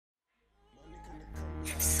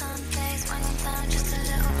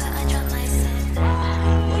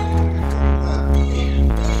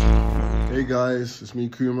guys, it's me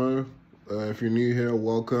Kumo. If you're new here,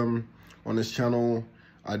 welcome. On this channel,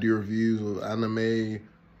 I do reviews of anime,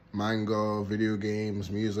 manga, video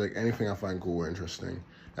games, music, anything I find cool or interesting.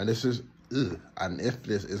 And this is, and if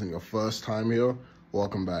this isn't your first time here,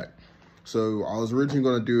 welcome back. So I was originally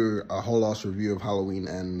going to do a whole ass review of Halloween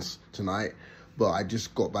Ends tonight, but I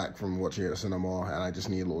just got back from watching it at the cinema and I just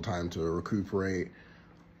need a little time to recuperate,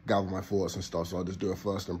 gather my thoughts and stuff, so I'll just do a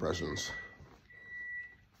first impressions.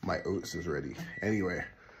 My oats is ready. Anyway,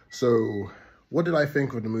 so what did I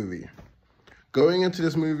think of the movie? Going into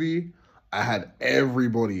this movie, I had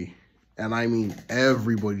everybody, and I mean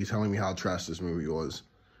everybody, telling me how trash this movie was.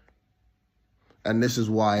 And this is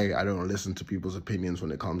why I don't listen to people's opinions when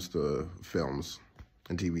it comes to films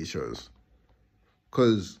and TV shows.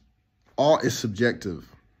 Because art is subjective.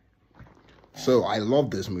 So I love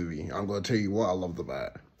this movie. I'm going to tell you what I loved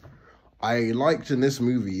about it. I liked in this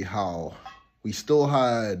movie how we still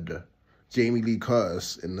had Jamie Lee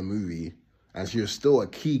Curtis in the movie, and she was still a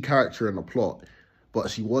key character in the plot,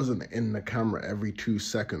 but she wasn't in the camera every 2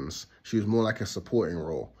 seconds. She was more like a supporting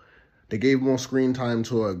role. They gave more screen time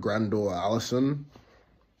to her granddaughter, Allison,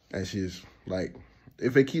 and she's like,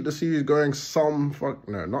 if they keep the series going, let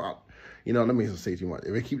me just say too much.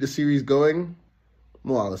 If they keep the series going,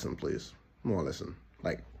 more Allison, please. More Allison.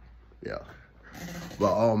 Like, yeah.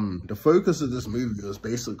 But, the focus of this movie was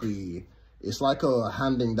basically, it's like a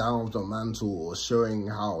handing down of the mantle, or showing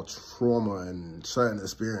how trauma and certain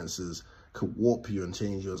experiences could warp you and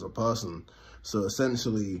change you as a person. So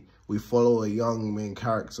essentially, we follow a young main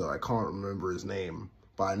character. I can't remember his name,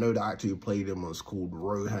 but I know the actor who played him was called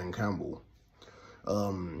Rohan Campbell.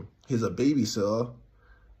 He's a babysitter.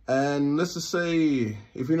 And let's just say,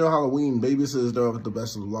 if you know Halloween, babysitters don't have the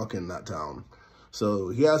best of luck in that town. So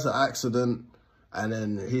he has an accident, and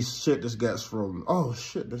then his shit just gets from, oh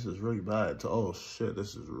shit, this is really bad, to, oh shit,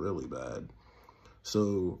 this is really bad.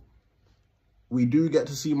 So we do get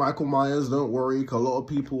to see Michael Myers, don't worry, because a lot of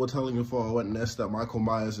people were telling me before I went in this that Michael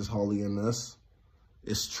Myers is hardly in this.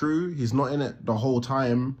 It's true, he's not in it the whole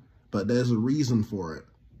time, but there's a reason for it.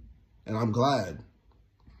 And I'm glad.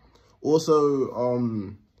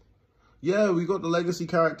 Also, yeah, we got the legacy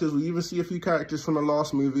characters. We even see a few characters from the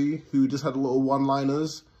last movie who just had little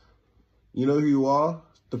one-liners. You know who you are.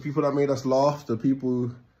 The people that made us laugh. The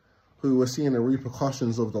people who were seeing the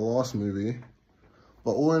repercussions of the last movie.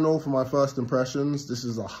 But all in all, for my first impressions, this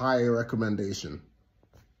is a high recommendation.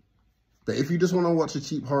 But if you just want to watch a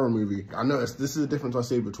cheap horror movie, I know this is the difference I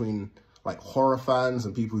say between like horror fans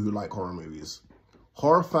and people who like horror movies.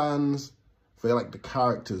 Horror fans, they like the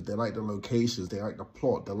characters, they like the locations, they like the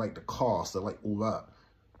plot, they like the cast, they like all that.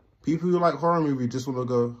 People who like horror movies just want to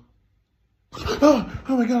go, oh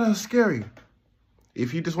my god, that's scary.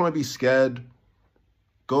 If you just want to be scared,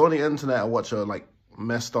 go on the internet and watch a like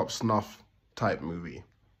messed up snuff type movie.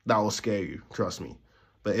 That will scare you, trust me.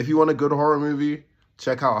 But if you want a good horror movie,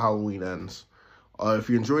 check out Halloween Ends. If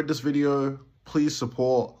you enjoyed this video, please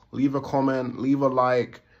support, leave a comment, leave a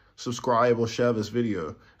like, subscribe or share this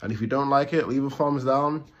video. And if you don't like it, leave a thumbs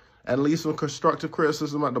down and leave some constructive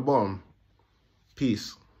criticism at the bottom.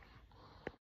 Peace.